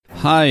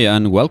Hi,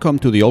 and welcome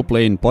to the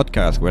Allplane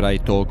Podcast, where I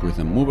talk with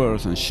the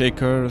movers and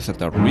shakers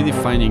that are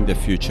redefining the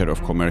future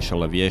of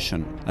commercial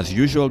aviation. As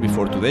usual,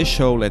 before today's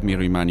show, let me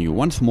remind you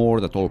once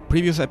more that all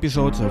previous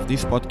episodes of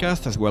this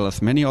podcast, as well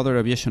as many other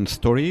aviation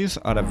stories,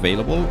 are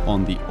available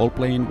on the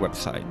Allplane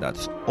website.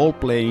 That's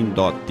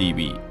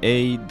allplane.tv,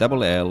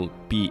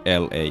 ALLPLANE.tv.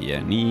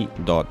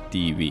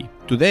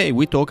 Today,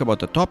 we talk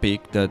about a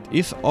topic that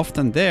is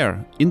often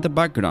there in the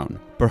background.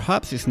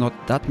 Perhaps it's not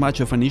that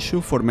much of an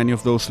issue for many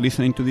of those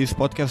listening to this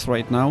podcast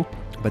right now,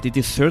 but it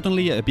is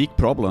certainly a big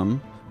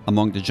problem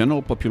among the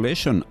general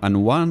population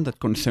and one that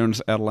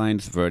concerns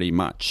airlines very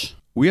much.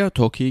 We are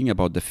talking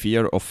about the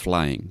fear of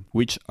flying,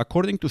 which,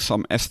 according to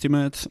some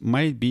estimates,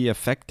 might be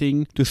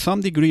affecting, to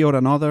some degree or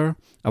another,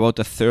 about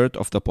a third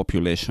of the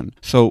population.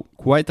 So,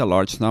 quite a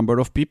large number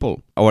of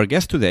people. Our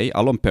guest today,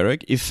 Alon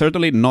Pereg, is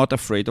certainly not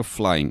afraid of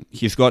flying.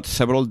 He's got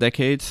several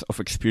decades of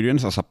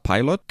experience as a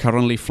pilot,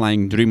 currently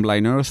flying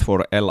Dreamliners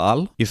for El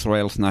Al,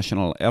 Israel's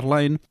national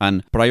airline,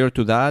 and prior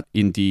to that,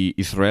 in the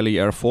Israeli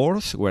Air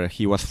Force, where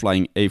he was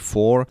flying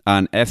A4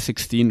 and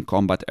F-16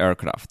 combat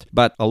aircraft.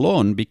 But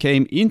Alon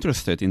became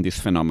interested in this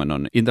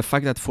phenomenon, in the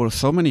fact that for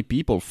so many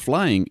people,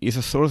 flying is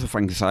a source of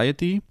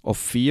anxiety, of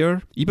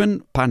fear,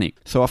 even panic.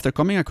 So after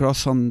coming across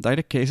some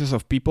direct cases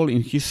of people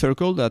in his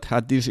circle that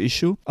had this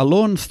issue,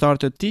 Alon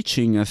started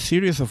teaching a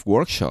series of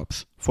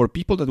workshops for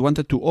people that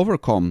wanted to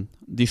overcome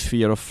this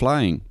fear of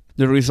flying.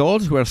 The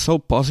results were so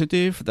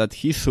positive that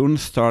he soon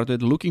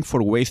started looking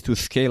for ways to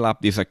scale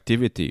up this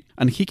activity.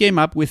 And he came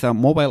up with a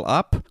mobile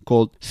app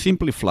called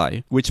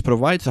Simplifly, which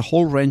provides a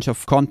whole range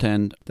of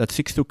content that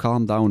seeks to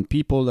calm down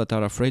people that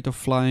are afraid of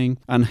flying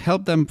and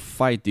help them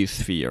fight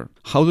this fear.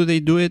 How do they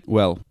do it?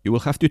 Well, you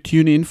will have to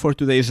tune in for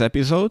today's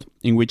episode,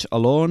 in which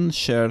Alon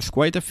shares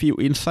quite a few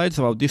insights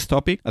about this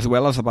topic, as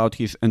well as about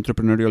his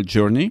entrepreneurial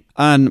journey.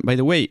 And by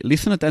the way,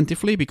 listen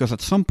attentively, because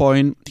at some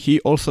point he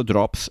also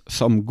drops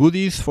some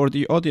goodies for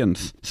the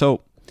audience.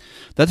 So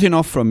that's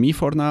enough from me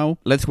for now.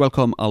 Let's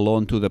welcome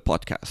Alon to the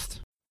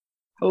podcast.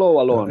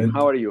 Hello, Alon.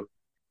 How are you?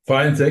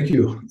 Fine, thank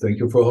you. Thank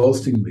you for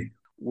hosting me.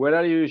 Where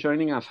are you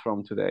joining us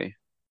from today?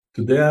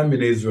 Today I'm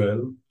in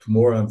Israel.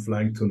 Tomorrow I'm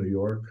flying to New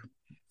York.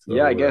 So,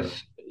 I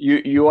guess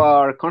you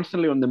are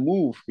constantly on the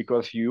move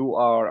because you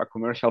are a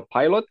commercial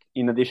pilot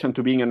in addition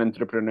to being an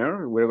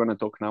entrepreneur. We're going to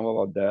talk now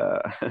about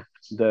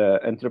the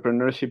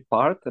entrepreneurship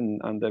part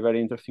and the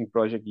very interesting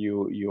project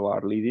you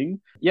are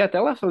leading. Yeah,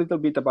 tell us a little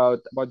bit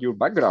about your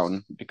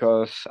background,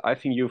 because I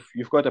think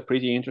you've got a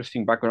pretty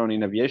interesting background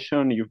in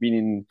aviation. You've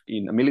been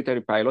in a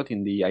military pilot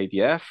in the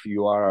IDF.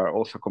 You are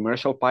also a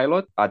commercial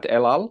pilot at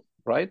El Al,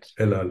 right?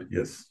 El Al,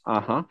 yes.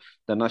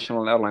 The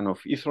national airline of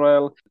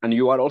Israel. And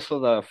you are also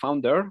the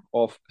founder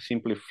of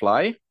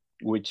Simplify,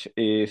 which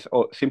is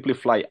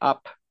Simplifly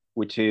App,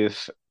 which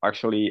is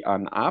actually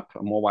an app,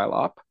 a mobile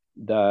app,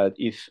 that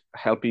is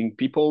helping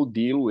people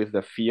deal with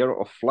the fear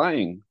of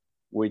flying,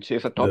 which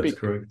is a topic. That's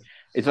correct.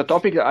 It's a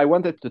topic that I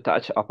wanted to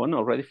touch upon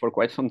already for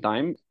quite some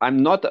time.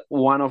 I'm not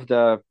one of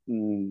the,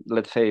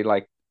 let's say,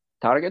 like,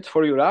 targets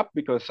for your app,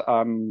 because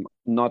I'm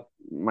not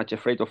much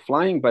afraid of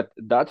flying, but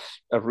that's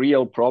a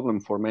real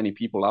problem for many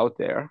people out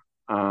there.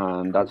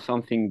 And that's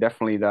something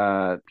definitely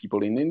that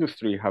people in the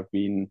industry have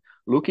been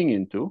looking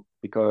into,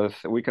 because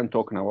we can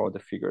talk now about the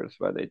figures,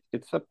 but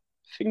it's a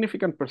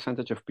significant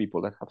percentage of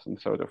people that have some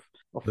sort of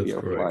fear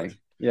of flying.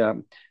 Yeah.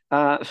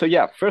 So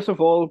first of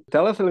all,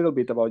 tell us a little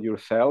bit about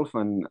yourself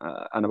and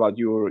about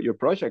your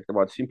project,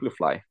 about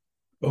Simplify.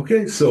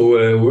 Okay, so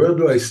where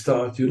do I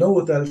start? You know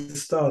what? I'll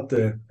start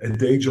at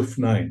the age of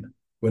 9.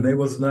 When I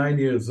was 9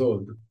 years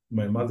old,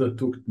 my mother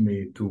took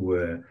me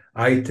to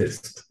eye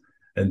test,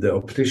 and the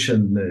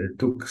optician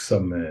took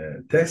some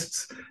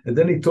tests. And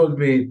then he told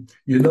me,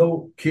 you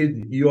know,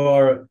 kid, you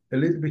are a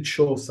little bit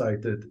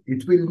short-sighted.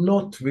 It will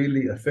not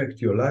really affect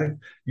your life.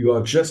 You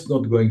are just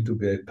not going to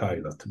be a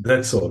pilot.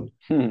 That's all.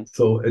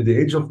 So at the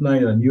age of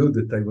 9, I knew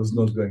that I was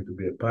not going to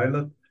be a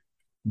pilot.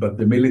 But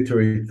the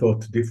military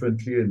thought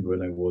differently, and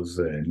when I was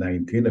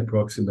 19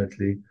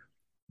 approximately,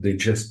 they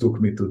just took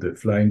me to the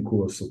flying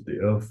course of the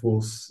Air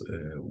Force,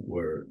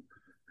 where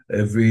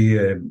every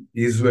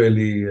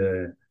Israeli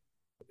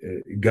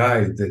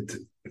guy that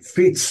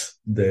fits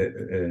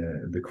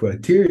the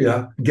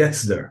criteria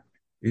gets there.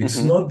 It's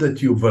not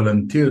that you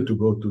volunteer to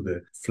go to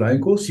the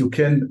flying course. You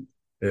can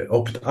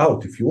opt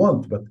out if you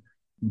want,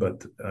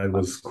 but I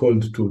was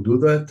called to do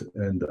that,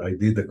 and I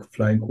did the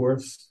flying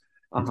course.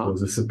 It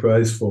was a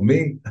surprise for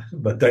me,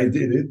 but I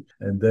did it.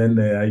 And then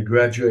I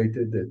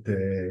graduated at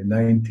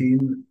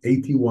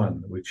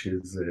 1981, which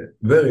is a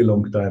very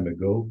long time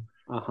ago.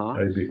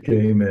 I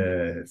became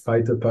a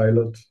fighter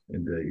pilot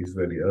in the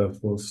Israeli Air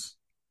Force.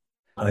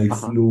 I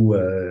flew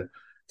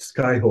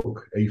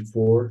Skyhawk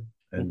A4,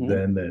 and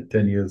then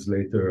 10 years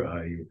later,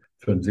 I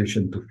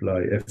transitioned to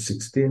fly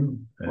F-16.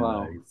 And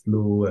I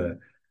flew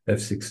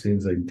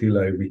F-16s until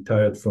I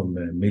retired from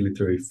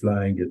military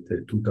flying at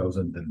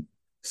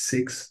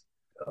 2006.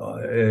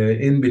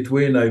 In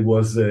between, I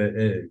was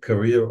a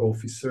career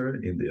officer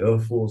in the Air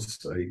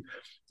Force,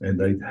 and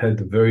I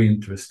had a very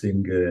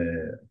interesting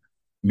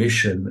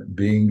mission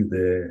being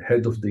the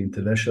head of the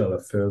international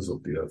affairs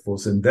of the Air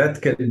Force. And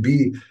that can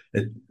be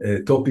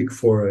a topic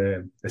for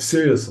a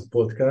series of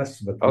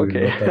podcasts, but we will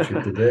Okay. not touch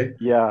it today.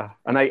 Yeah,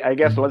 and I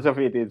guess lots of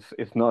it is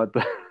not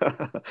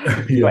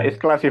Yeah. it's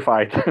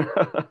classified.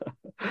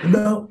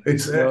 No,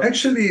 it's No.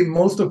 actually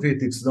most of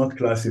it, it's not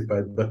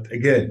classified. But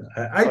again,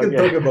 I can Okay.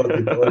 talk about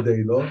it all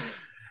day long.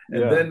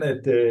 And Yeah. then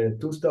at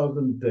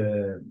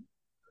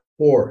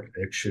 2004,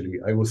 actually,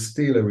 I was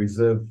still a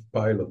reserve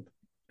pilot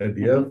at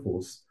the Air Hmm.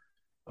 Force.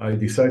 I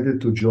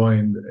decided to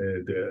join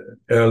the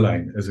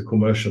airline as a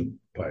commercial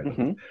pilot.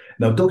 Hmm.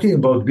 Now, talking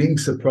about being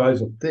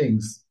surprised of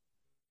things,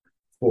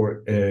 for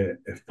a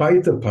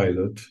fighter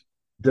pilot,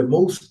 the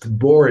most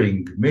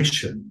boring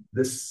mission,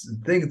 this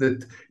thing that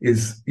is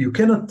you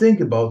cannot think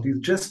about, is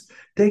just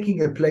taking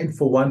a plane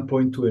from one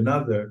point to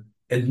another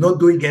and not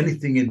doing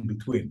anything in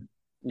between.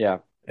 Yeah.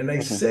 And I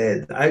Hmm. said,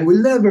 I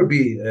will never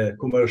be a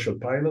commercial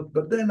pilot.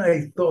 But then I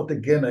thought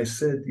again, I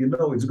said,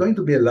 it's going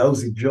to be a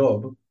lousy job,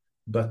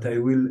 but I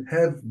will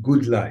have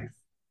good life.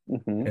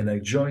 Hmm. And I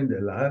joined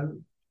El Al.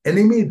 And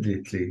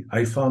immediately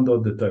I found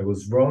out that I was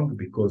wrong,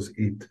 because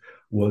it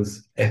was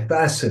a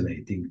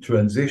fascinating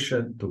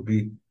transition to be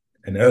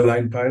an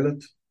airline pilot.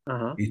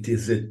 Uh-huh. It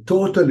is a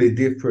totally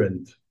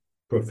different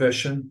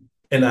profession.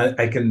 And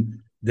I can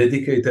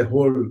dedicate a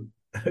whole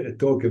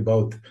talk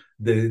about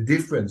the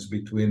difference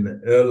between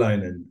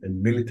airline and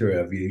military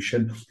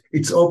aviation.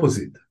 It's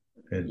opposite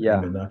in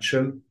Yeah. a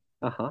nutshell.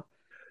 Uh-huh.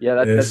 Yeah,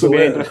 that could So be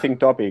an interesting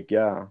topic.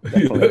 Yeah,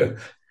 definitely. yeah.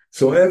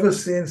 So ever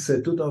since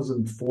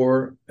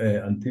 2004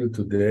 until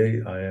today,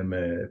 I am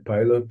a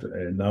pilot.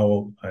 And now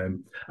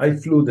I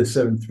flew the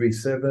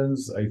 737s,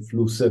 I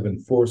flew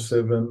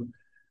 747,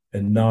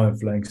 and now I'm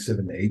flying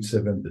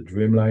 787, the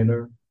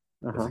Dreamliner,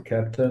 as Uh-huh. a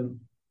captain.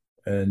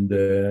 And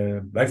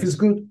life is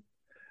good.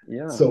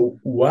 Yeah. So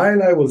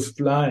while I was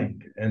flying,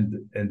 and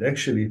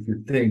actually, if you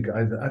think,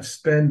 I've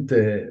spent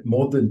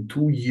more than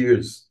 2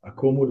 years,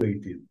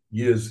 accumulated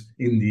years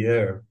in the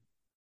air,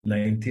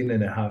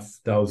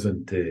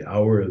 19,500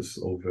 hours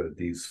over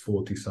these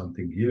 40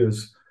 something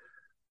years.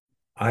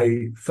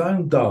 I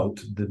found out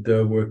that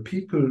there were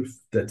people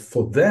that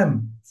for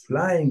them,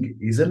 flying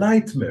is a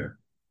nightmare.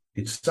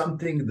 It's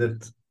something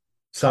that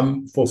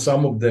for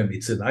some of them,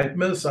 it's a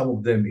nightmare. Some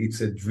of them,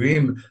 it's a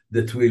dream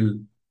that will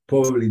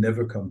probably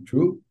never come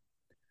true.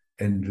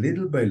 And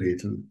little by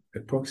little,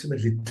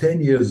 approximately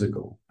 10 years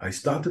ago, I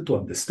started to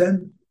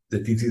understand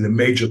that it is a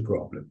major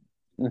problem.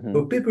 Hmm.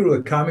 So people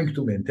were coming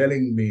to me and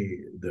telling me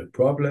the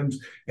problems,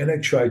 and I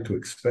tried to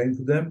explain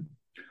to them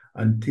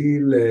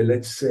until,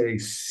 let's say,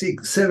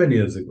 7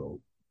 years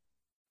ago.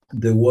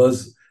 There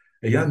was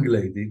a young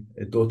lady,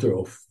 a daughter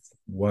of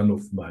one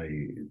of my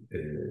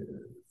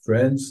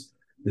friends,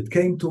 that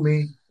came to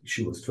me.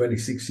 She was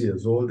 26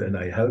 years old, and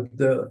I helped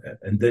her.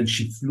 And then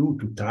she flew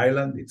to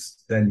Thailand.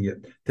 It's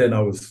 10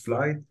 hours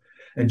flight.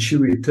 And she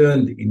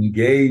returned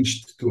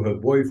engaged to her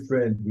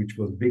boyfriend, which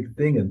was a big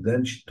thing. And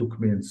then she took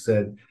me and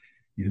said,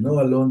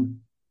 Alon,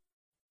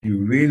 you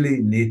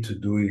really need to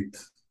do it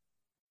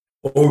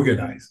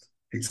organized.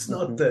 Hmm. It's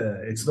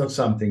not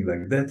something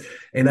like that.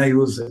 And I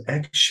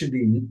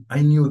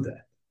knew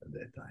that at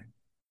that time.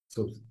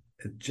 So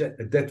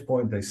at that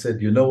point, I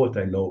said, you know what?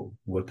 I know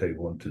what I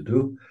want to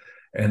do.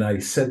 And I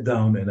sat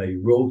down and I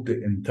wrote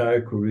the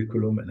entire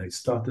curriculum, and I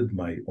started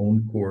my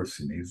own course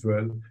in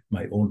Israel,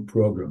 my own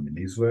program in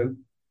Israel.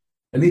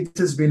 And it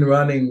has been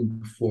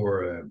running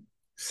for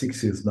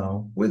 6 years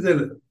now.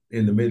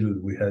 In the middle,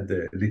 we had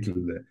a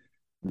little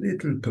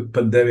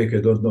pandemic.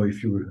 I don't know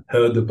if you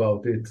heard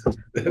about it.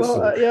 Well,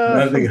 So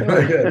yeah, nothing, something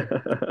like.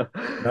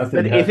 nothing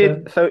But is it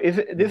happened. so?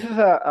 This is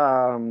a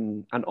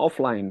an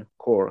offline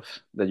course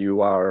that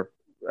you are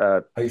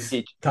I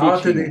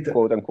started teaching, it.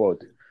 quote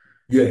unquote.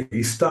 Yeah,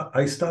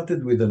 I started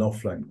with an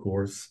offline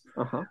course.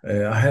 Uh-huh.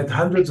 I had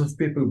hundreds of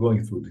people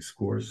going through this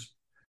course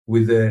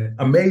with an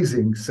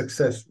amazing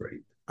success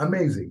rate.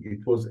 Amazing.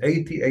 It was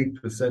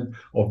 88%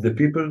 of the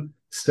people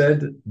said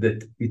that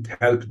it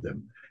helped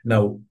them.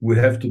 Now, we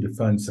have to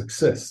define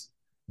success.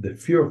 The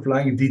fear of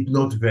flying did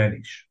not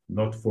vanish,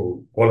 not for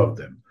all of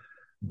them,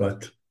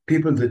 but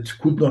people that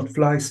could not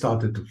fly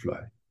started to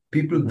fly.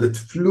 People Hmm. that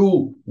flew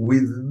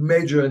with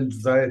major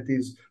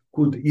anxieties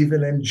could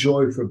even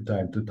enjoy from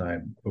time to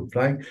time from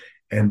flying.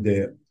 And the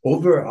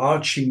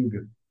overarching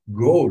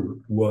goal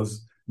was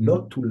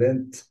not to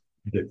let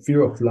the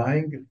fear of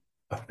flying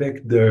affect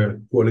their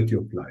quality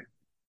of life.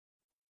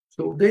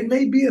 So they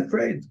may be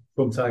afraid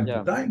from time to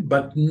Yeah. time,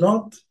 but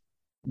not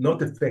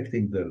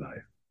affecting their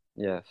life.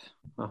 Yes.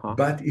 Uh-huh.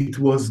 But it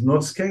was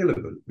not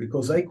scalable,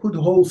 because I could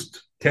host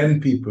 10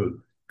 people,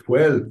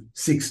 12,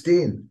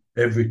 16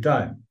 every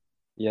time.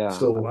 Yeah.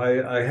 So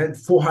I had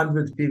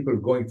 400 people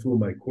going through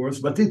my course,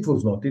 but it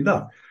was not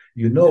enough.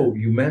 Yeah.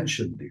 You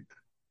mentioned it.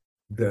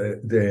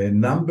 The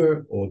number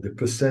or the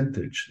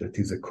percentage that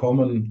is a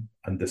common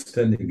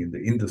understanding in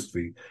the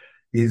industry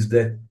is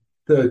that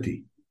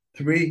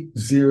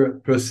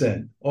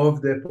 30% of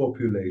the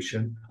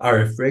population are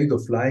afraid of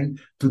flying,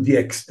 to the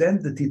extent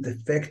that it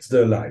affects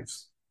their lives.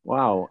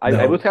 Wow.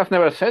 I would Now, have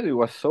never said it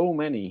was so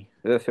many.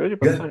 The yeah,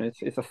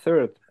 30%, it's a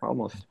third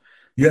almost.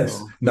 yes.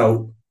 So,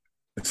 Now,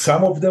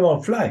 some of them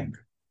are flying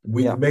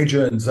with yeah.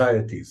 major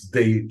anxieties.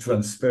 They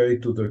transfer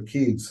it to their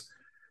kids.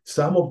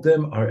 Some of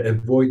them are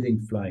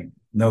avoiding flying.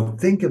 Now,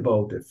 think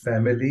about a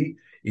family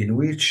in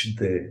which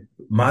the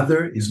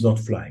mother is not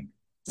flying.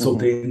 So Hmm.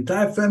 the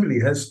entire family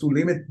has to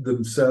limit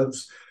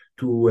themselves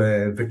to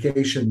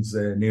vacations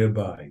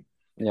nearby.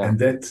 Yeah. And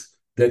that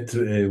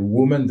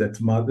woman, that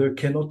mother,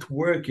 cannot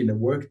work in a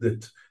work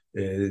that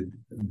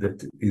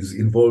is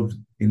involved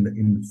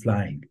in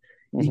flying.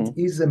 It Hmm.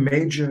 is a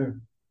major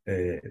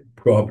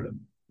problem,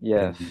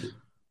 Yes.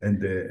 and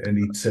and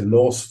it's a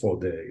loss for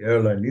the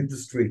airline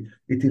industry.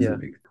 It is a Yeah.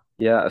 big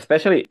Yeah,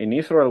 especially in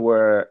Israel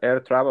where air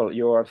travel,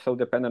 you are so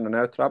dependent on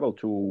air travel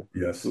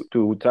yes,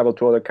 to travel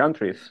to other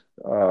countries.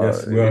 yes.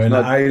 We are It's an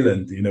not,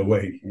 island in a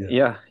way. Yeah,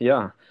 yeah,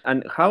 yeah. And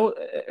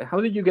how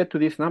did you get to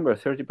this number,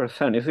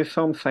 30%? Is this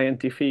some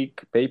scientific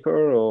paper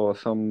or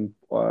some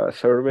yeah,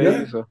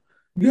 surveys?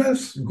 yes.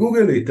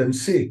 Google it and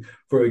see.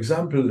 For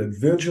example,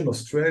 Virgin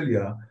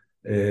Australia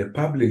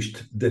published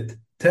that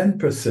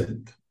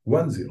 10%,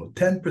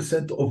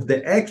 10% of the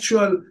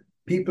actual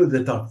people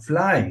that are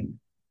flying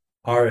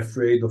are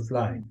afraid of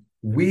flying.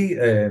 We,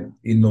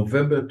 in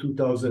November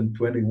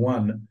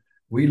 2021,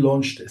 we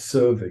launched a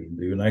survey in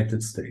the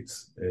United States.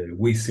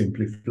 We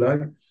Simplify.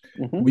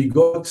 Hmm. We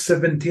got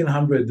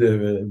 1,700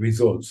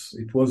 results.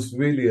 It was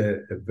really a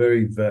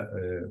very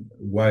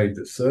wide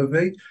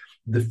survey.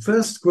 The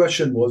first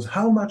question was,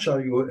 how much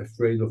are you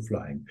afraid of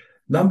flying?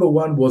 Number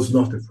one was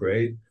not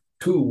afraid.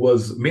 Two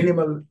was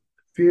minimal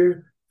fear.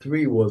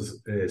 Three was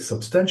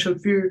substantial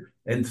fear.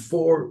 And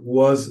four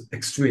was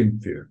extreme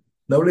fear.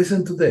 Now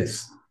listen to this.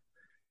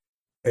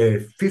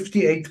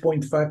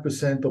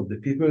 58.5% of the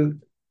people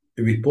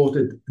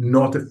reported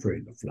not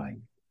afraid of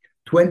flying.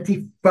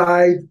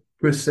 25%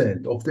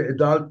 of the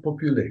adult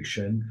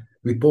population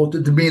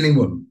reported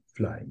minimum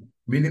flying,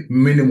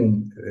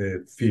 minimum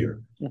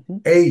fear. Hmm.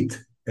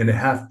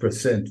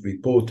 8.5%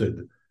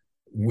 reported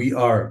we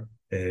are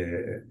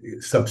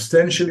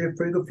substantially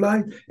afraid of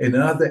flying, and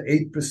another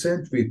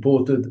 8%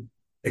 reported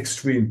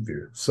extreme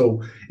fear.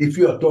 So if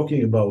you are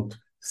talking about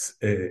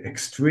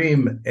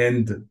extreme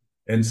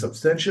and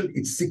substantial,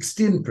 it's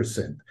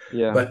 16%.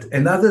 Yeah. But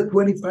another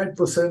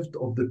 25%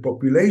 of the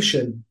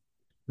population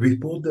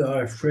report they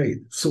are afraid.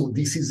 So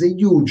this is a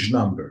huge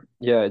number.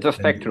 Yeah, it's a And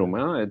spectrum,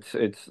 huh?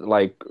 It's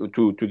like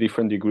to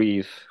different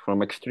degrees,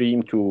 from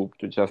extreme to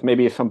just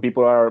maybe some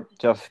people are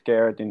just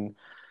scared in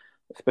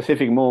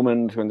specific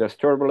moments when there's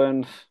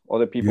turbulence.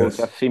 Other people yes,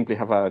 just simply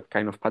have a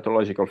kind of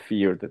pathological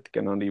fear that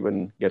cannot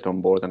even get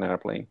on board an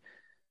airplane.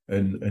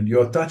 and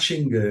you're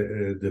touching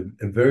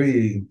a very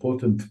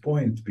important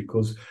point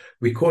because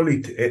we call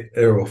it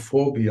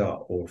aerophobia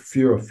or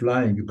fear of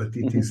flying, but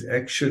it Hmm. is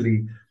actually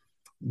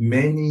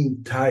many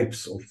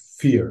types of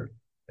fear.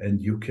 And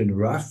you can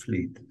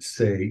roughly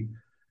say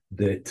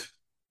that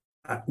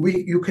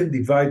you can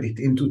divide it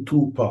into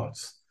two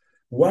parts.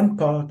 One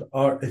part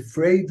are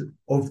afraid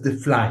of the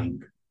flying.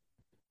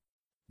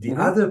 The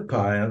Hmm. other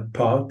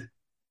part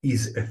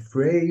is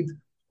afraid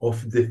of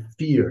the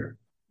fear.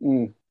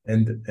 Mm.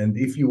 And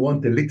if you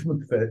want a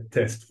litmus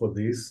test for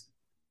this,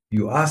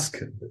 you ask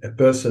a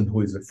person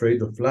who is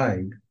afraid of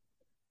flying,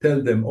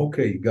 tell them,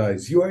 okay,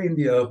 guys, you are in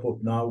the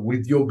airport now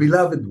with your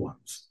beloved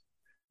ones.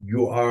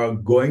 You are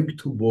going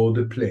to board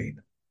a plane.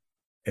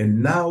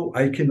 And now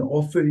I can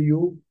offer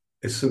you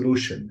a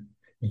solution.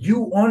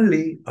 You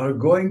only are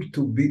going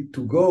to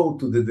go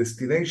to the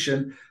destination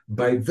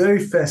by very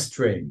fast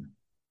train,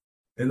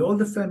 and all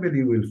the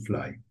family will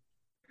fly.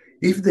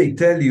 If they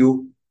tell you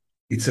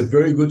it's a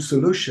very good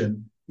solution,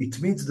 it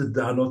means that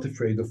they are not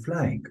afraid of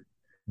flying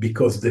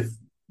because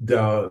they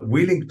are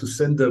willing to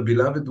send their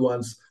beloved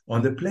ones on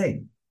the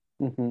plane.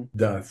 Hmm.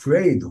 They're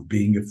afraid of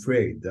being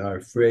afraid. They are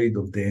afraid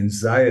of the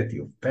anxiety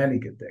of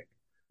panic attack.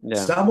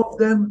 Yeah. Some of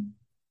them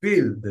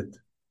feel that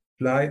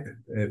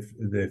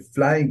the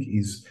flying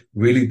is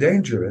really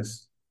dangerous,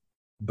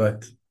 but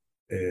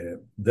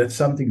that's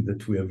something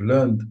that we have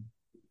learned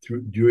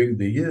during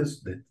the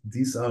years that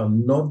these are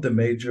not the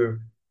major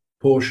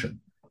portion.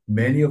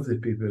 Many of the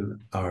people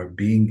are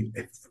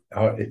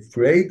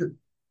afraid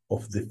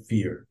of the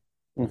fear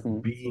of Hmm.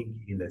 being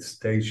in a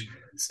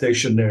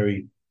stationary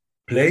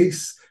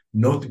place,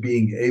 not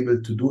being able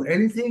to do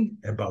anything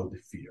about the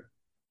fear.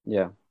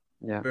 Yeah.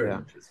 Yeah. Very Yeah.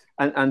 interesting.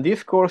 And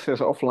these courses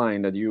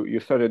offline that you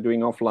started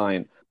doing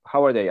offline,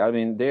 how are they? I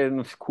mean, they're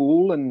in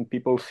school and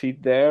people sit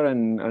there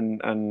and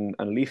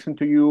listen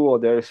to you, or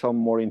there's some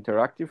more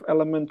interactive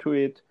element to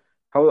it.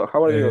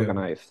 How are they Uh,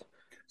 organized?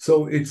 so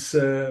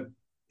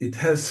it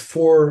has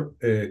four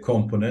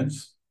components.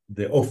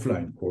 The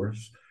offline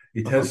course,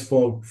 it Uh-huh. has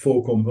four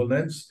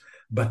components,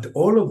 but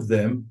all of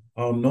them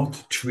are not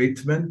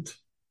treatment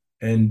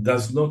and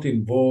does not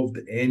involve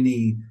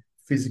any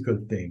physical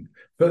thing.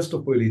 First of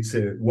all, it's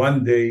a 1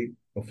 day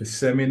of a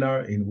seminar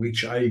in which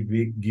I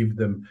give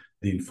them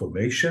the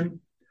information.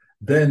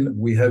 Then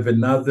we have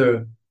another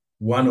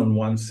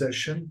one-on-one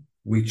session,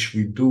 which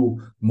we do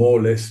more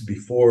or less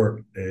before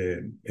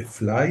a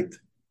flight.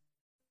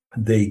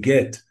 they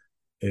get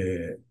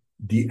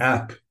the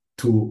app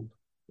to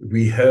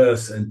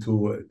rehearse and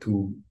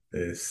to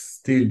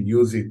still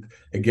use it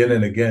again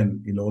and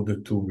again in order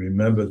to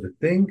remember the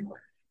thing.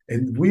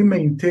 And we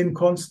maintain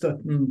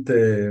constant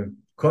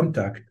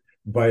contact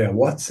via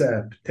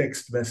WhatsApp,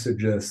 text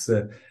messages,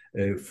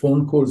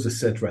 phone calls,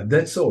 etc.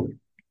 That's all.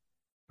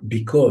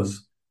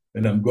 Because,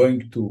 and I'm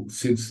going to,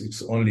 since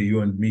it's only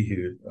you and me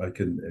here, I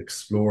can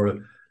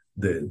explore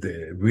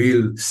the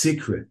real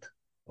secret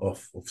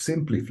of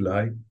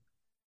Simplify.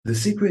 The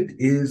secret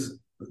is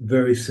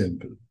very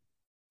simple.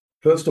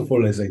 First of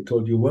all, as I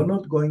told you, we're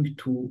not going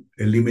to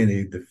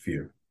eliminate the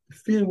fear. The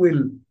fear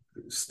will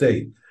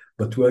stay,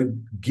 but we're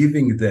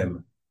giving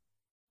them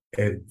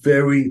a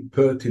very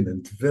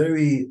pertinent,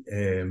 very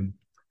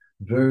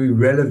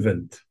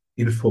relevant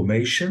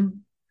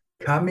information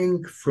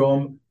coming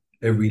from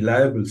a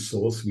reliable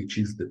source, which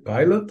is the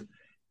pilot,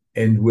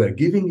 and we're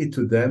giving it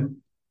to them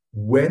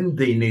when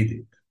they need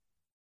it.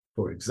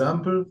 For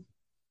example,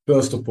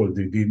 first of all,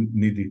 they didn't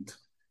need it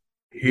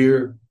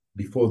here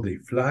before they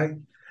fly,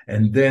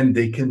 and then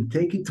they can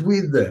take it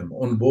with them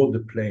on board the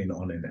plane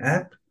on an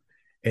app,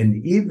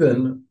 and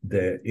even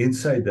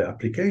inside the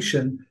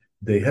application,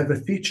 they have a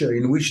feature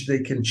in which they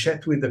can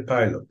chat with the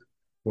pilot,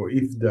 or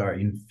if they are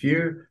in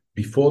fear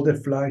before the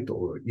flight,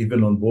 or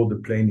even on board the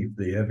plane if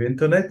they have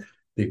internet,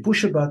 they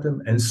push a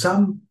button, and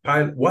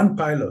one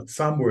pilot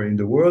somewhere in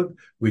the world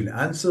will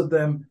answer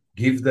them,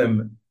 give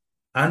them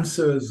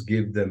answers,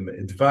 give them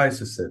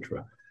advice,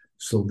 etc.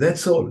 So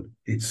that's all.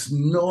 It's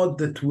not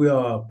that we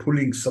are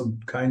pulling some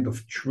kind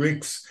of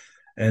tricks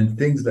and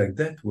things like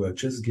that. We're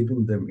just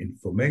giving them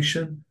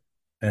information.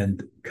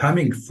 And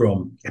coming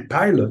from a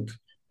pilot,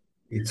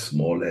 it's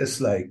more or less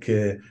like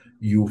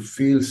you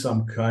feel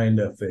some kind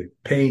of a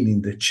pain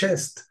in the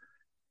chest,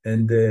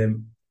 and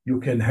you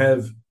can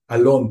have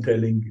Alon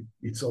telling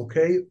it's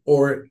okay,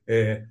 or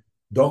a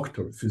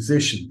doctor,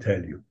 physician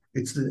tell you.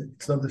 It's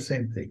not the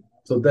same thing.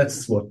 So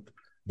that's what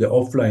the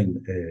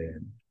offline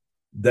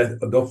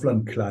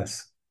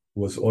class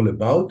was all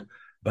about.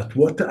 But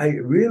what I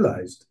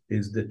realized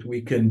is that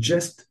we can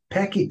just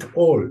pack it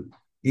all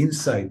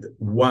inside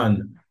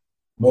one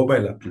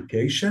mobile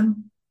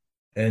application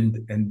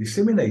and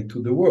disseminate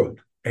to the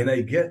world. And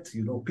I get,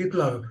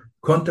 people are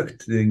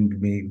contacting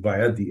me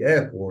via the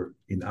app or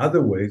in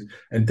other ways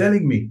and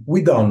telling me,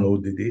 we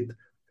downloaded it.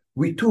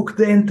 We took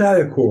the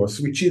entire course,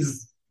 which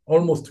is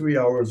almost 3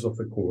 hours of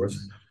a course.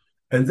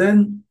 And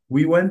then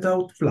we went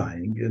out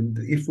flying. And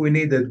if we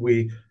needed,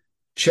 we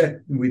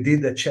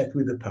did a chat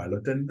with the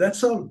pilot. And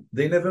that's all.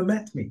 They never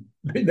met me.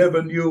 They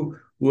never knew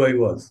who I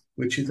was,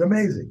 which is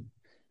amazing.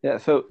 Yeah,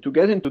 so to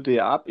get into the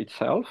app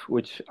itself,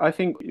 which I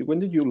think, when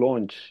did you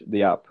launch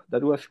the app?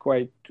 That was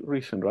quite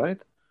recent, right?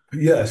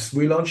 Yes,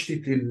 we launched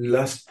it in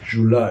last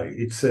July.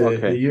 It's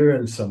a year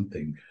and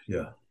something.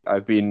 Yeah.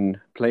 I've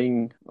been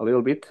playing a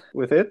little bit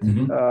with it.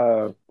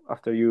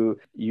 After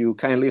you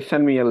kindly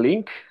sent me a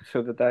link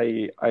so that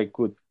I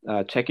could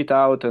check it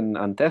out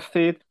and test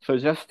it. So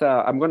just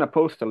I'm going to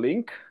post a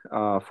link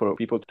for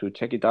people to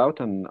check it out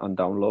and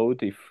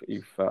download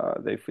if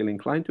they feel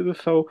inclined to do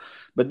so.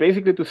 But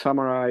basically, to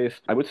summarize,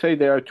 I would say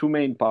there are two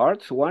main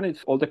parts. One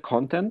is all the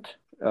content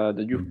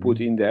that you've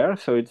put in there.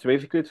 So it's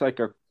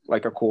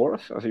like a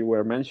course, as you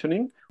were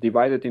mentioning,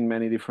 divided in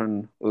many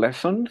different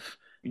lessons.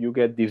 You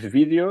get these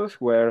videos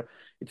where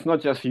it's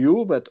not just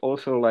you, but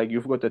also like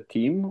you've got a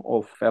team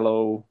of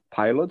fellow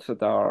pilots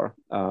that are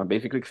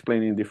basically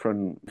explaining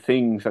different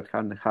things that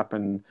can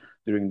happen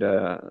during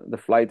the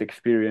flight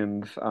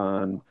experience,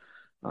 and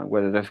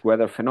whether there's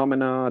weather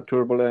phenomena,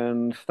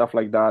 turbulence, stuff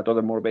like that,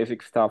 other more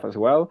basic stuff as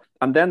well.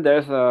 And then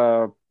there's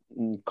a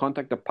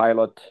contact the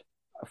pilot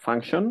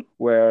function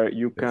where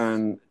you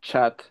can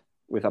chat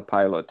with a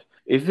pilot.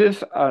 Is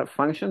this a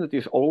function that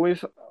is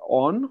always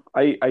on?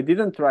 I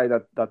didn't try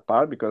that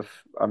part because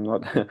I'm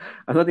not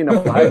in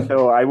a flight,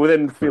 so I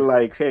wouldn't feel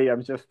like, hey,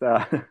 I'm just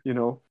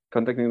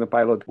contacting the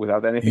pilot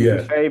without anything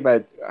to say.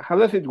 But how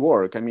does it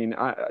work? I mean,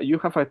 you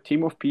have a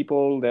team of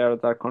people there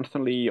that are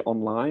constantly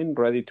online,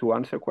 ready to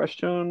answer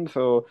questions.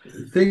 So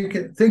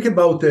think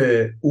about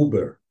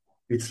Uber.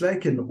 It's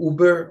like an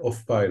Uber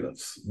of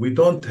pilots. We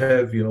don't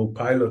have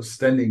pilots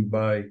standing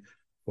by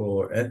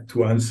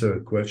to answer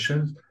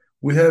questions.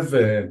 We have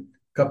a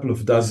couple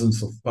of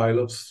dozens of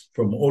pilots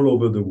from all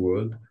over the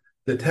world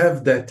that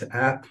have that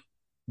app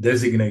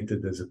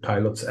designated as a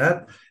pilot's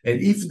app. And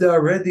if they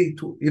are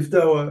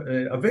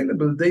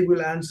available, they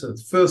will answer.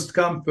 First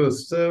come,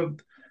 first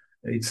served.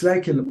 It's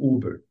like an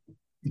Uber.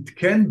 It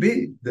can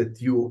be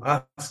that you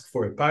ask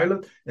for a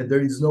pilot and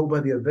there is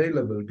nobody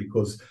available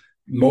because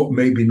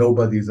maybe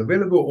nobody is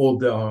available, or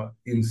they are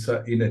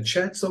in a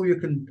chat, so you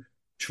can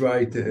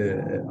try it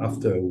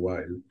after a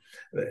while.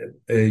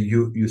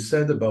 You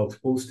said about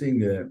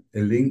posting a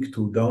link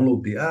to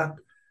download the app.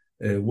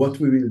 What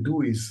we will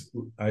do is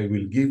I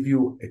will give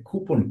you a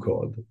coupon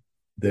code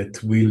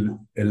that will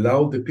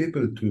allow the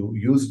people to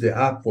use the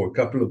app for a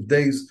couple of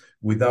days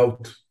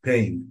without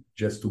paying,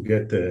 just to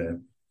get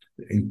an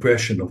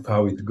impression of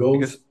how it goes.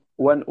 Because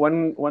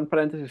one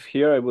parenthesis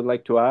here I would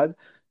like to add.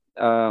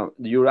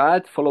 your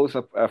ad follows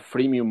a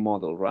freemium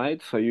model,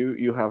 right? So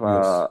you have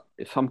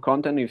Yes. some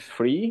content is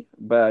free,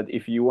 but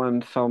if you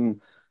want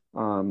some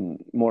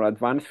more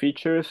advanced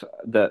features,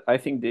 I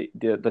think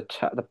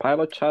the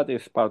pilot chat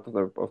is part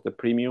of the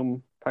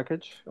premium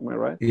package. Am I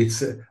right? It's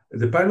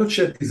the pilot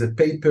chat is a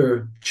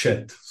paper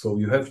chat, so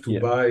you have to Yeah.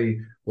 buy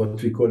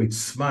what we call it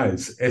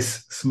smiles,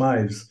 S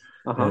smiles.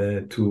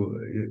 Uh-huh.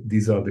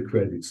 These are the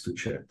credits to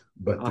chat,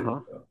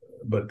 Uh-huh.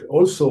 but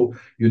also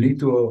you need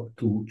to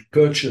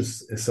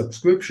purchase a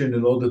subscription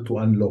in order to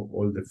unlock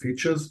all the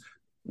features,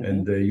 Mm-hmm.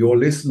 and your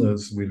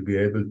listeners will be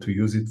able to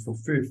use it for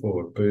free for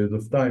a period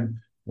of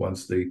time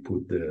once they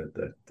put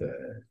that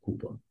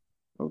coupon.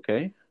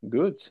 Okay,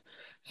 good.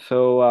 So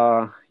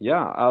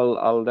yeah,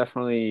 I'll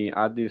definitely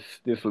add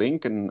this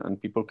link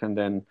and people can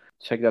then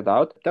check that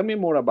out. Tell me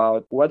more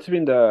about what's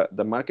been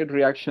the market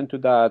reaction to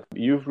that.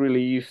 You've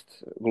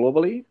released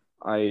globally,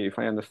 if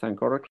I understand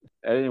correctly.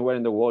 Anywhere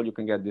in the world you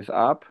can get this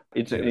app.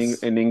 It's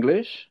Yes, in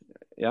English,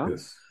 yeah.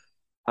 yes,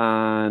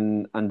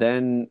 And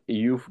then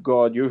you've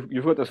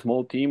got a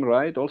small team,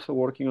 right? Also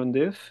working on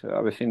this.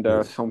 I've seen there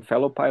are yes. some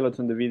fellow pilots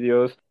in the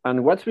videos. And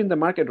what's been the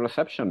market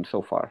reception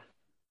so far?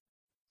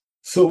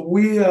 So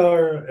we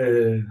are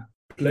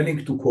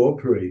planning to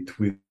cooperate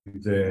with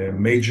the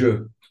major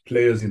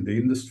players in the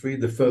industry.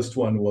 The first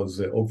one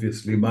was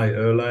obviously my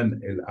airline,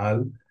 El Al,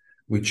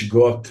 which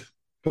got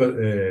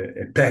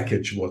a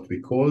package, what we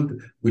called,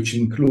 which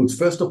includes,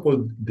 first of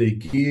all, they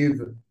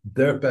give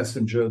their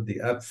passenger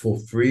the app for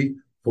free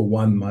for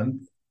 1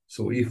 month.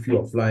 So if you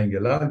are flying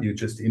El Al, you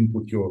just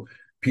input your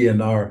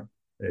PNR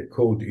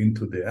code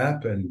into the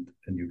app and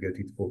you get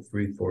it for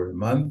free for a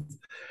month.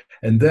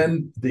 And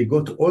then they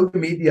got all the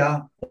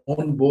media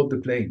on board the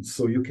plane.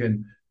 So you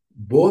can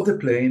board the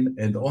plane,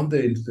 and on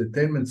the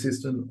entertainment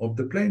system of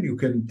the plane, you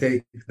can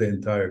take the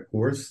entire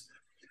course.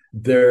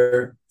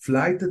 Their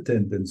flight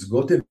attendants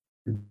got a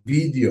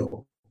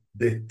video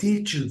that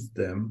teaches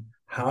them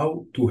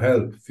how to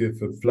help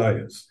fearful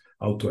flyers,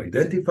 how to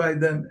identify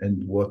them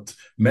and what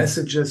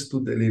messages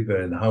to deliver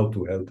and how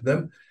to help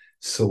them.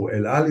 So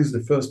El Al is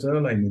the first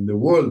airline in the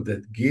world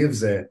that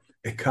gives a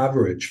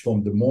coverage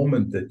from the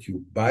moment that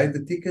you buy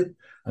the ticket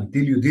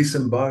until you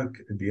disembark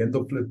at the end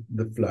of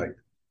the flight.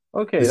 The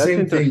Okay, that's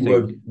same thing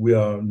interesting. we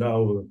are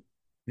now,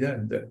 yeah,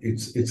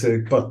 it's a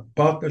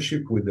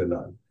partnership with El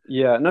Al.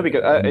 Yeah, no,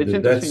 because And it's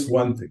that's interesting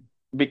one thing.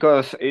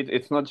 because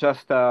it's not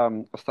just a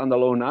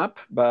standalone app,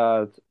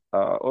 but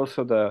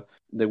also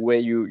the way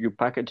you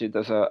package it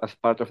as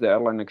part of the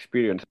airline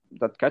experience.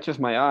 That catches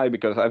my eye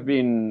because I've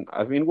been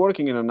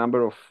working in a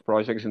number of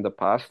projects in the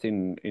past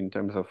in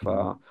terms of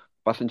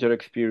passenger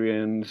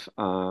experience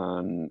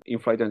and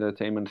in-flight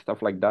entertainment,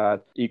 stuff like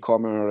that,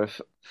 e-commerce.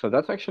 So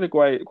that's actually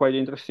quite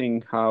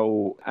interesting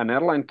how an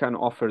airline can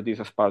offer this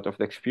as part of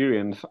the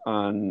experience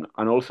and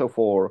also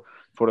for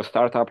a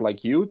startup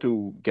like you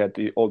to get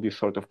all this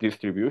sort of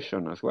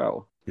distribution as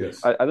well.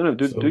 Yes. I don't know,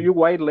 do So you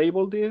white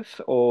label this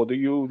or do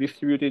you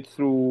distribute it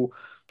through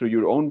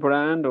your own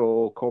brand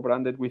or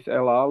co-branded with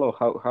LL or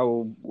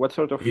how what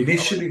sort of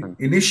arrangement?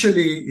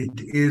 initially it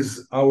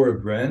is our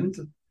brand,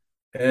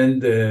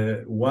 and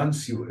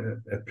once you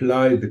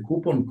apply the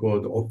coupon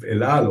code of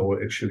El Al,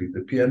 or actually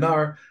the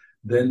PNR,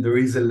 then there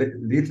is a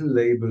little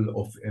label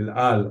of El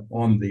Al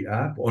on the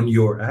app, on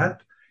your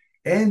app,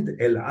 and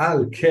El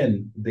Al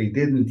they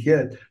didn't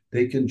yet,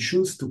 they can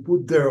choose to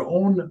put their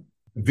own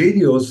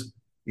videos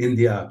in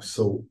the app.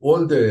 So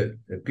all the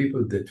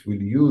people that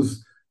will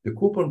use the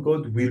coupon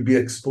code will be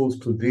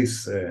exposed to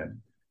this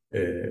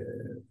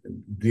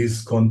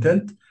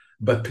content,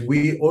 but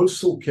we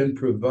also can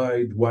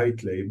provide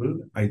white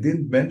label. I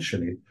didn't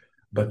mention it,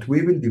 but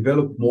we will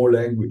develop more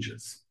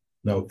languages.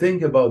 Now,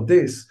 think about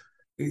this.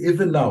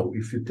 Even now,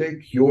 if you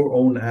take your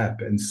own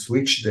app and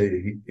switch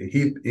the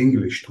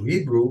English to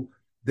Hebrew,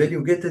 then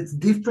you get a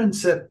different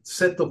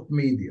set of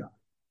media.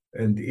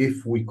 And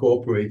if we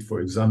cooperate,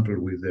 for example,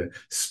 with a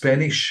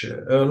Spanish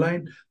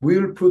airline, we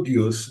will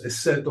produce a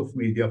set of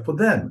media for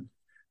them.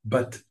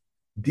 But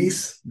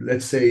this,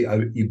 let's say,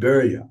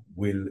 Iberia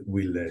will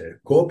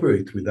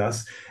cooperate with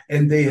us,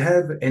 and they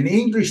have an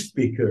English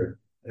speaker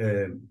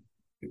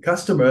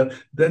customer,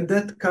 then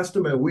that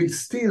customer will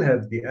still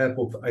have the app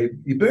of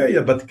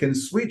Iberia, but can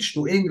switch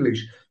to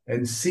English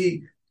and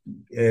see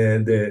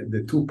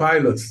the two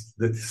pilots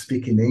that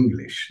speak in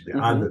English, the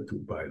Mm-hmm. other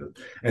two pilots,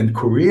 and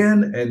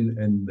Korean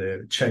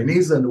and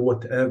Chinese and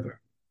whatever.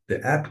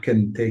 The app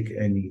can take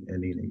any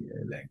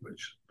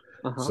language.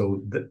 Uh-huh.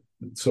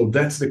 So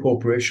that's the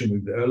cooperation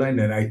with the airline,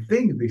 and I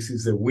think this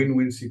is a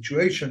win-win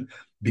situation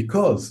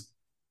because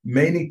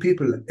many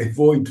people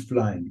avoid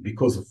flying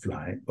because of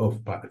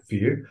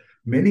fear.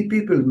 Many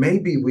people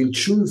maybe will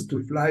choose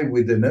to fly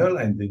with an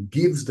airline that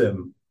gives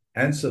them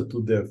answer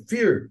to their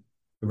fear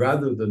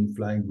rather than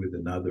flying with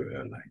another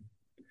airline.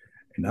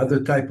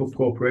 Another type of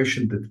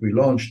cooperation that we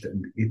launched,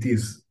 and it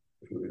is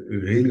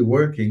really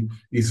working,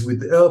 is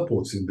with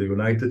airports in the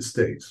United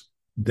States.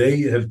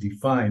 They have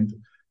defined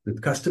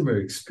that customer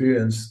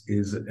experience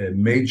is a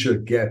major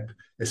gap,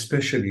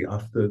 especially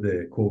after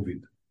the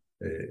COVID.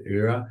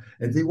 era,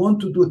 and they want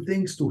to do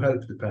things to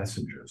help the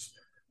passengers.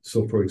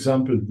 So, for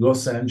example,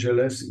 Los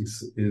Angeles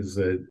is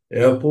an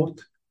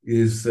airport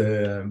is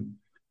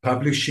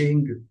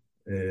publishing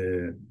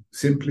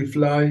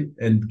Simplify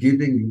and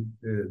giving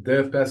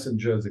their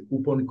passengers a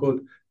coupon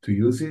code to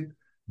use it.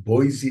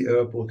 Boise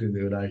Airport in the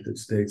United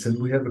States, and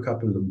we have a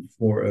couple of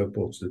more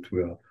airports that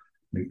we are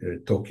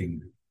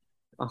talking.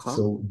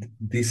 So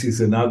this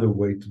is another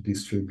way to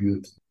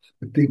distribute.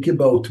 Think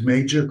about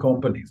major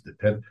companies that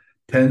have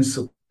tens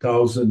of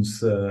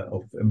thousands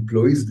of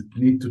employees that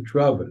need to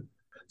travel.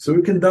 So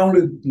you can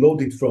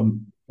download it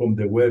from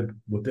the web,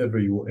 whatever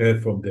you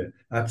from the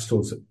app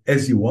stores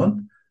as you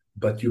want,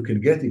 but you can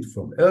get it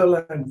from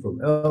airline,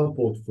 from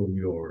airport, from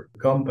your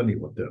company,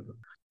 whatever.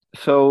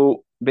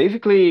 So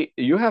basically,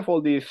 you have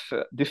all this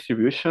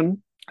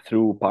distribution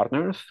through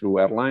partners, through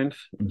airlines,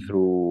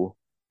 through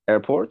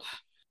airports.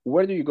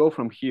 Where do you go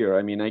from here?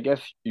 I mean, I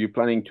guess you're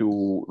planning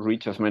to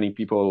reach as many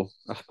people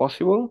as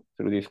possible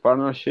through these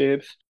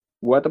partnerships.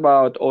 What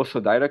about also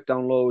direct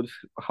downloads?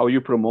 How are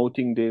you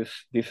promoting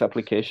this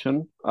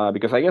application?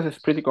 Because I guess it's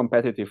pretty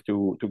competitive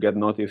to get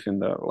noticed in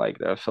there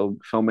are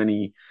so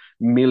many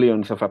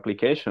millions of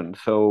applications.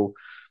 So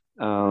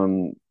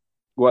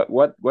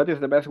what is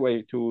the best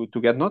way to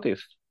get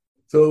noticed?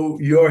 So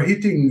you're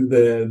hitting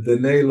the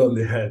nail on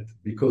the head,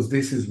 because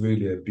this is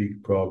really a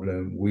big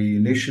problem. We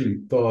initially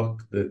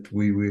thought that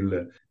we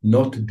will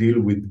not deal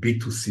with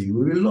B2C.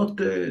 We will not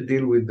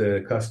deal with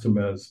the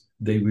customers.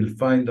 They will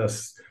find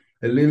us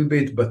a little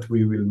bit, but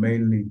we will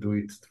mainly do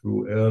it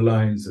through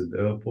airlines and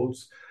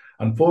airports.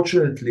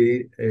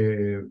 Unfortunately,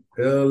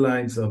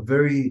 airlines are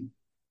very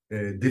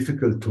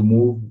difficult to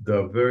move.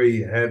 They're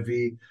very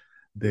heavy.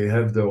 They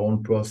have their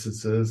own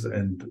processes.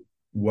 And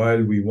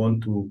while we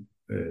want to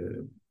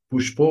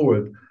push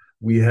forward,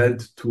 we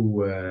had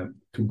to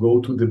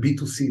go to the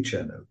B2C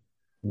channel.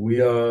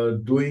 We are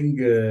doing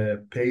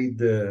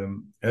paid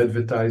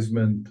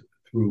advertisement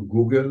through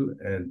Google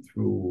and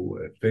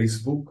through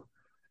Facebook.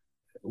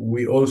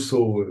 We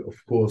also, of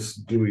course,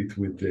 do it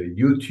with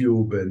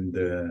YouTube and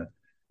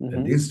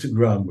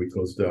Instagram,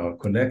 because they are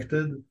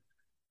connected.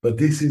 But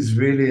this is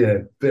really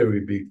a very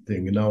big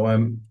thing. Now,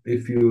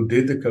 if you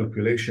did the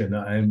calculation,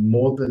 I'm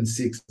more than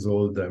 6 years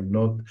old. I'm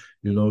not,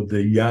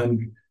 the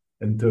young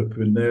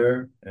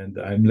entrepreneur, and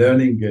I'm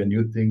learning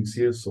new things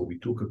here. So we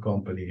took a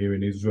company here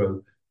in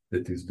Israel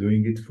that is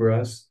doing it for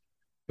us.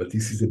 But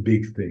this is a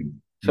big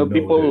thing. So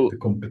the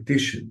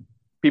competition.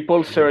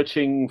 People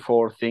searching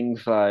for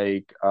things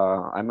like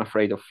I'm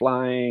afraid of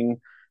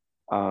flying,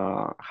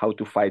 how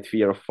to fight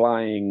fear of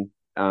flying.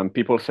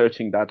 People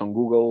searching that on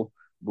Google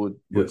would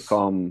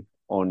come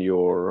on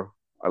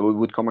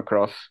would come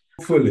across.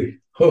 Hopefully.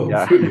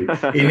 Yeah.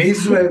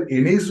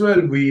 In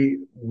Israel, we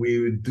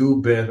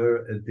do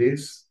better at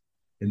this.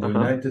 In the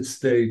United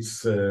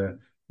States,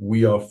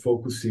 we are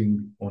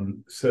focusing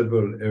on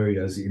several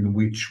areas in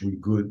which we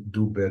could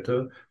do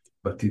better,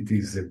 but it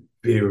is a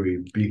very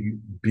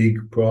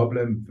big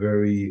problem,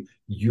 very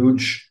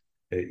huge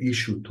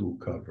issue to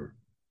cover.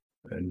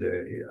 And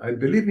I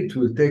believe it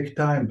will take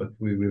time, but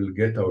we will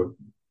get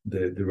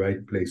the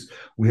right place.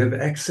 We have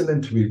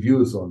excellent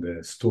reviews on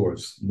the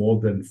stores,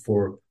 more than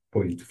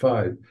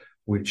 4.5,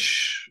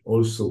 which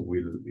also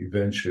will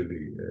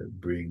eventually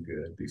bring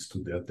this to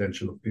the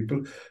attention of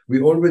people.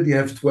 We already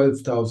have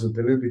 12,000,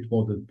 a little bit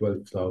more than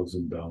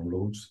 12,000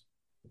 downloads,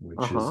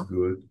 which is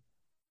good.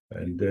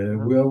 And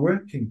we are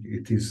working.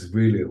 It is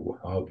really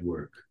hard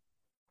work.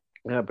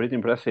 Yeah, pretty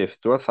impressive.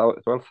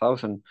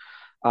 12,000,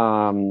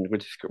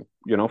 which is,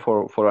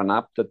 for an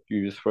app that you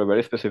use for a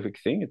very specific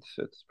thing,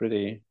 it's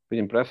pretty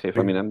impressive.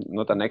 I mean, I'm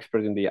not an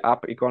expert in the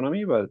app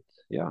economy, but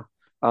yeah.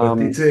 But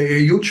it's a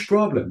huge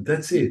problem.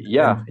 That's it.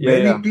 Yeah,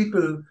 many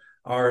people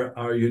are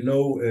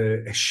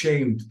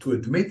ashamed to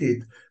admit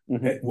it,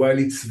 while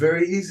it's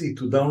very easy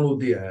to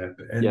download the app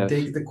and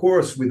take the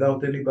course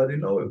without anybody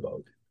know about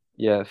it.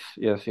 Yes.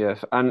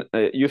 And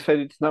you said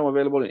it's now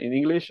available in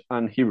English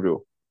and Hebrew.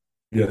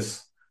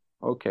 Yes.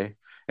 Okay.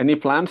 Any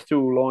plans to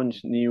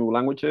launch new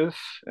languages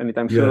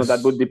anytime soon? Yes.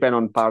 That would depend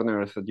on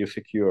partners that you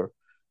secure.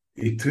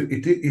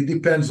 It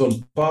depends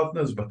on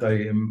partners, but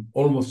I am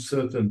almost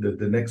certain that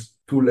the next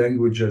 2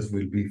 languages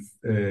will be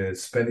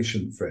Spanish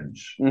and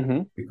French,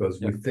 because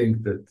we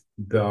think that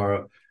there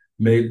are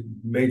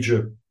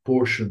major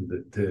portion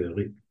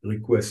that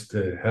request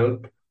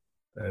help.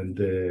 And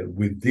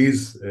with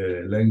these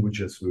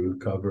languages, we will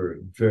cover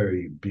a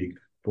very big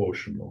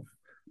portion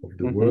of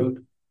the world.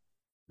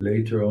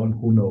 Later on,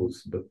 who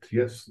knows? But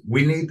yes,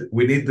 we need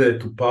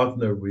to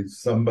partner with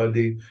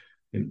somebody,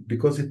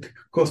 because it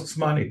costs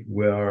money.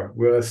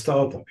 We're a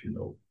startup,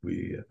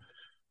 We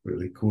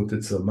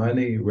recruited some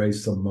money,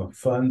 raised some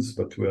funds,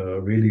 but we're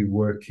really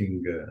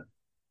working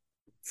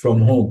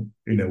from home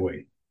in a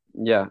way.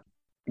 Yeah,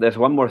 there's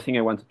one more thing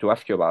I wanted to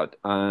ask you about,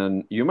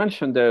 and you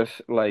mentioned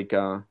there's like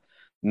a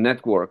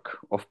network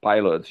of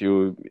pilots.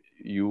 You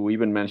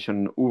even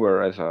mentioned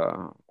Uber as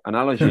a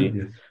analogy.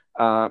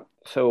 Yes.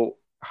 So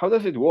how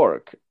does it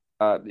work?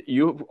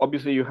 You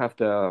have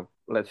the,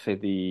 let's say,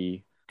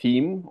 the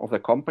team of the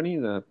company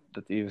that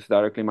is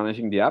directly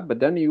managing the app, but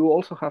then you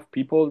also have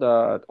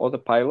all the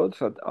pilots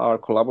that are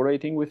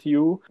collaborating with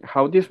you.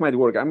 How this might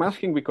work? I'm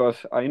asking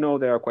because I know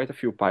there are quite a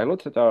few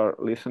pilots that are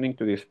listening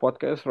to this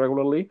podcast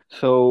regularly.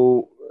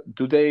 So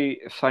do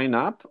they sign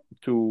up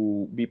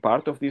to be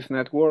part of this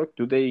network?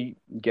 Do they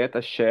get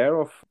a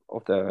share of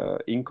the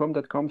income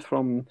that comes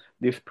from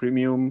this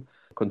premium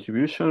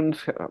contributions?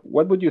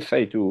 What would you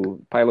say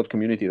to pilot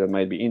community that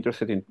might be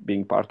interested in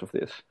being part of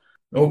this?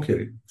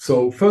 Okay,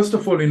 so first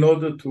of all, in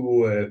order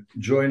to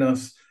join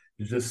us,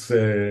 you just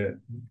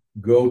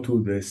go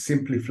to the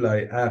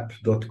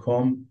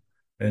simpliflyapp.com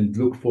and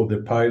look for the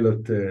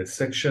pilot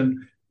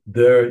section.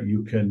 There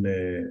you can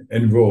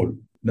enroll.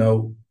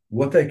 Now,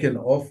 what I can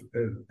offer,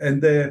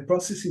 and the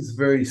process is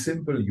very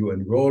simple. You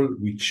enroll,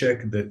 we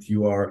check that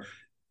you are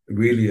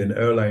really an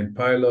airline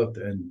pilot,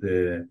 and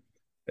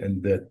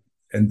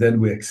then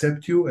we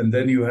accept you, and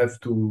then you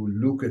have to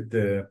look at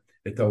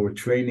our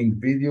training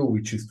video,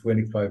 which is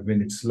 25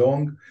 minutes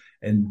long,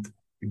 and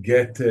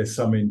get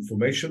some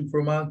information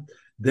from us.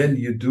 Then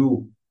you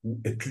do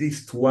at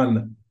least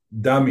one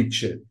dummy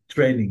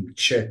training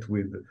chat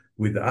with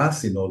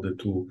us in order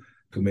to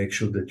make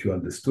sure that you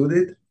understood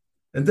it.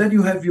 And then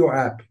you have your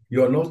app.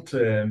 You're not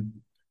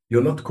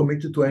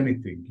committed to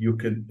anything. You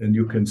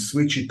can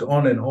switch it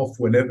on and off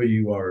whenever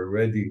you are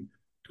ready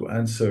to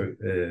answer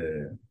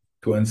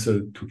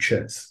to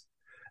chats.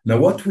 Now,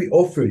 what we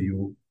offer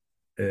you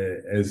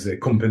as a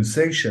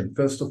compensation,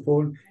 first of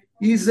all,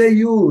 is a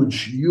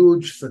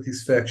huge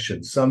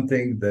satisfaction,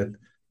 something that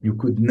you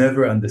could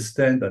never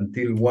understand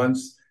until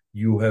once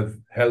you have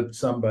helped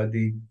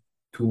somebody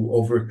to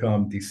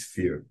overcome this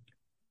fear.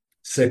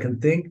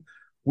 Second thing,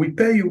 we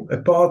pay you a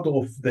part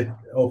of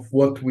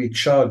what we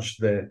charge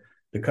the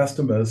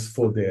customers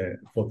for the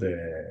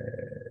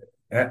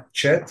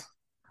chat.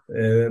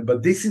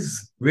 But this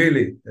is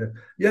really,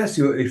 yes,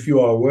 if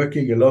you are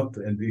working a lot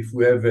and if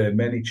we have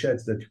many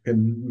chats that you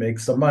can make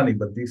some money,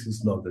 but this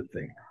is not the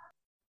thing.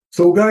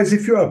 So guys,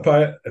 if you are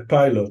a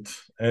pilot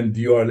and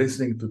you are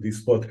listening to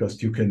this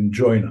podcast, you can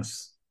join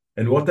us.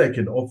 And what I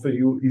can offer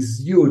you is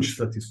huge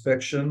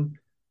satisfaction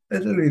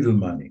and a little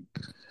money.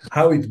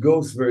 How it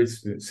goes, very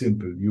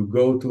simple. You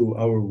go to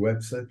our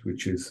website,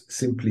 which is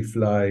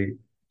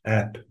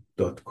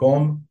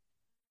simpliflyapp.com,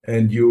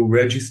 and you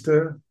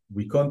register.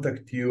 We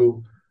contact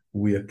you.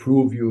 We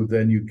approve you,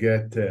 then you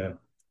get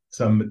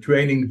some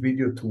training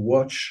video to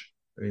watch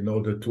in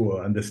order to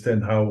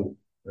understand how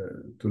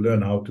to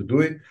learn how to do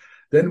it.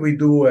 Then we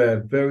do a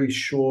very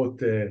short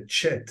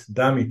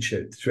dummy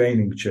chat,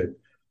 training chat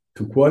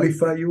to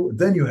qualify you.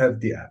 Then you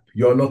have the app.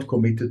 You're not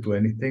committed to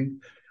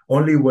anything.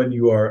 Only when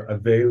you are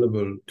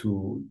available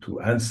to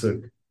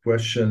answer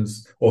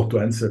questions or to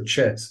answer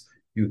chats,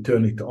 you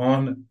turn it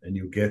on and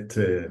you get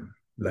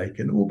like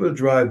an Uber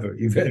driver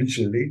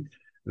eventually.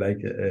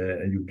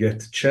 You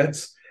get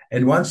chats,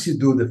 and once you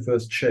do the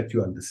first chat,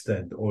 you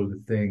understand all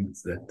the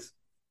things that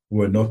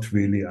were not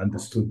really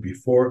understood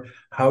before,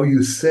 how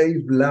you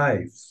save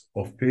lives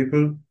of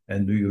people,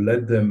 and you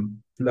let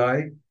them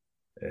fly,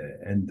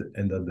 and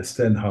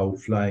understand how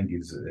flying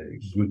is a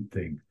good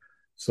thing.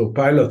 So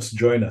pilots,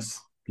 join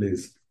us,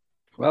 please.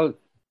 Well,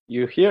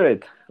 you hear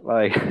it,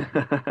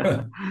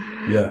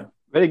 yeah.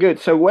 Very good.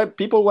 So when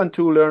people want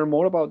to learn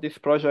more about this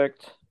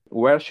project,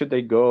 where should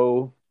they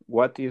go?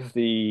 What is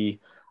the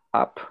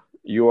app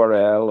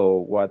URL,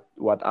 or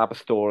what app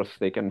stores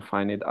they can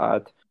find it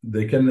at?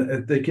 They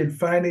can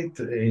find it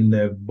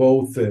in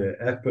both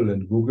Apple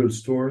and Google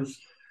stores,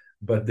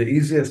 but the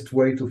easiest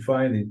way to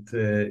find it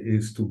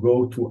is to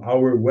go to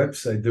our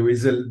website. There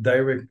is a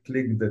direct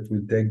link that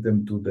will take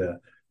them to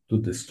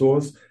the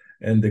stores.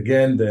 And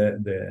again,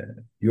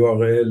 the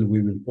URL,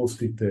 we will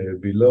post it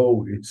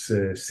below. It's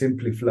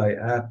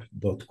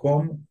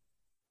simpliflyapp.com.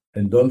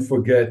 And don't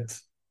forget,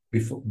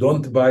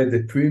 don't buy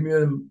the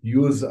premium,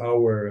 use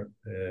our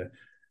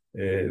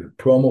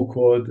promo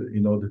code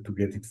in order to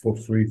get it for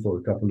free for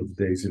a couple of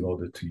days in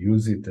order to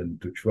use it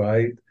and to try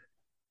it.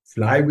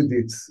 Fly with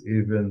it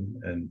even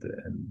and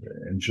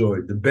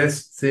enjoy. The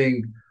best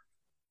thing,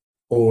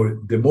 or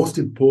the most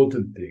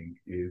important thing,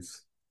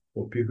 is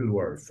for people who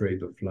are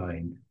afraid of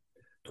flying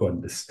to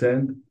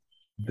understand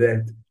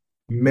that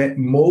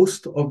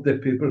most of the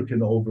people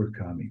can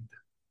overcome it.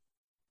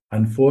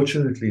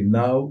 Unfortunately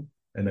now,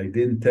 and I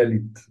didn't tell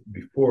it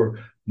before,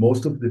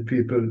 most of the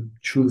people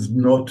choose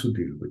not to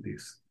deal with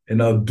this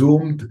and are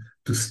doomed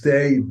to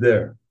stay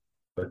there.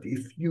 But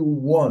if you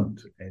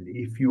want, and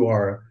if you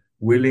are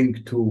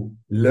willing to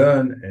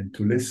learn and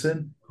to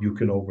listen, you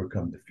can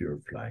overcome the fear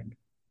of flying.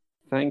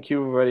 Thank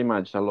you very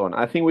much, Alon.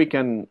 I think we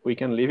can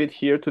leave it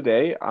here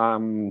today.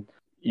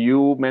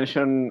 You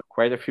mentioned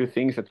quite a few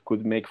things that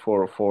could make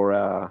for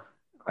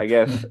I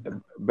guess,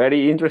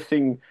 very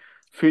interesting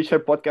future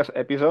podcast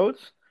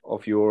episodes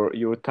of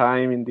your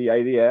time in the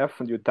IDF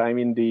and your time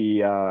in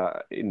the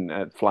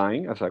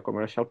flying as a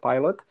commercial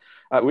pilot.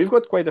 We've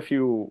got quite a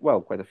few.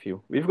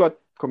 We've got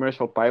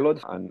commercial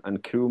pilots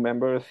and crew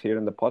members here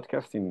in the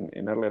podcast in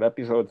earlier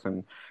episodes,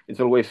 and it's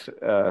always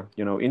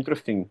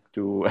interesting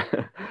to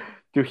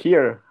to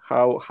hear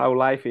how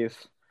life is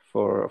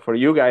for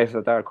you guys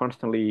that are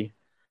constantly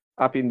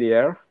up in the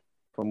air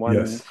from one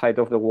Yes, side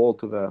of the wall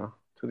to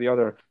the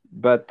other.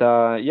 But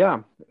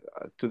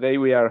today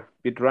we are a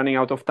bit running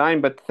out of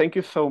time. But thank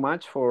you so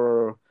much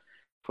for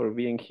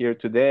being here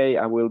today.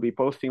 I will be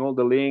posting all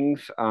the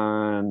links,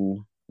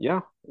 and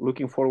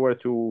looking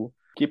forward to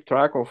keep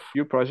track of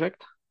your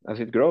project as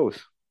it grows.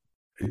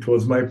 it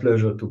was my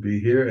pleasure to be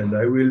here, and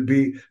I will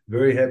be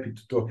very happy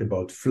to talk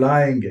about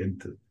flying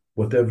and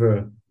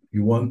whatever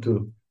you want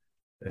to.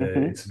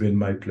 Mm-hmm. It's been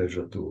my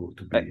pleasure to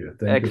be here.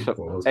 Thank you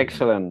for hosting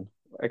me.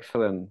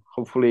 Excellent.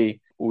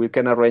 Hopefully, we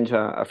can arrange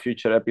a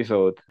future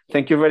episode.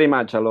 Thank you very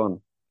much,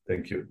 Alon.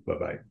 Thank you.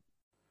 Bye-bye.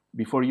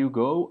 Before you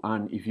go,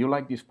 and if you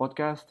like this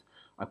podcast,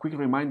 a quick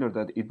reminder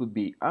that it would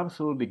be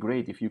absolutely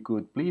great if you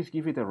could please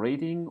give it a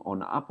rating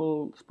on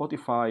Apple,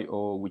 Spotify,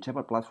 or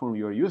whichever platform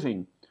you're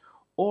using,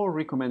 or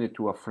recommend it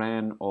to a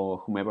friend or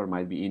whomever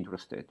might be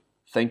interested.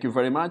 Thank you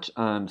very much,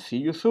 and see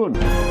you soon.